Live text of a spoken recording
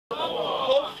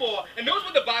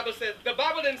says, the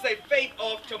Bible didn't say faith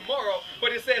of tomorrow,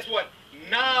 but it says what?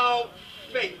 Now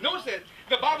faith. Notice it.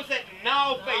 The Bible said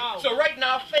now faith. Now. So right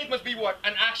now faith must be what?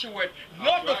 An action word.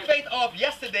 Not the faith of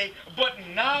yesterday, but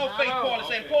now faith. Paul is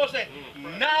saying. Paul is saying,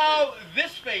 now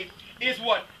this faith is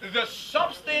what? The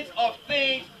substance of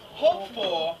things hoped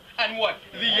for, and what?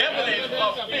 The evidence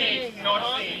of things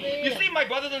not seen. You see, my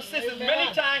brothers and sisters,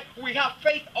 many times we have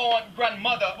faith on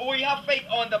grandmother, or we have faith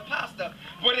on the pastor,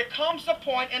 but it comes a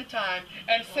point in time,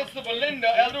 and Sister Belinda,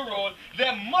 Elder Roll,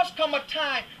 there must come a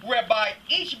time whereby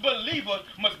each believer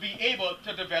must be able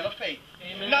to develop faith.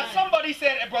 Amen. Now somebody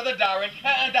said, Brother Darren,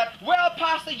 that, well,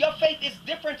 Pastor, your faith is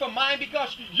different from mine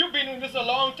because you've been in this a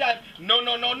long time. No,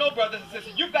 brothers and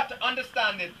sisters. You've got to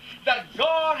understand it, that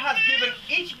God has given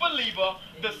each believer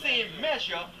the same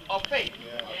measure of faith.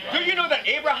 Yeah. Do you know that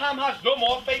Abraham has no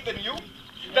more faith than you?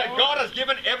 That God has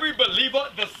given every believer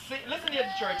the same, listen here,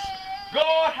 church,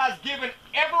 God has given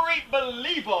every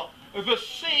believer the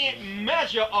same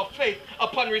measure of faith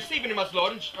upon receiving Him as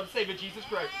Lord and Savior Jesus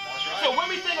Christ. Right. So when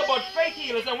we think about faith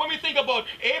healers, and when we think about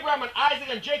Abraham and Isaac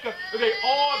and Jacob, they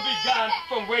all began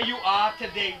from where you are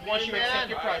today once you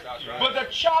accepted Christ. Right. But the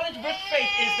challenge with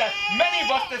faith is that many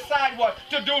of us decide what?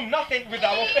 To do nothing with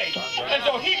our faith. Right. And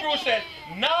so Hebrews said,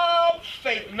 now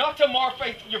faith, not tomorrow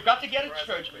faith. You've got to get it,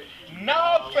 church.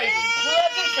 Now faith,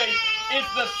 present faith, is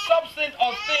the substance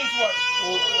of things what?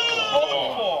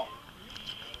 Hoped for.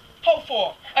 Hope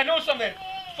for. I know something.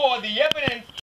 For the evidence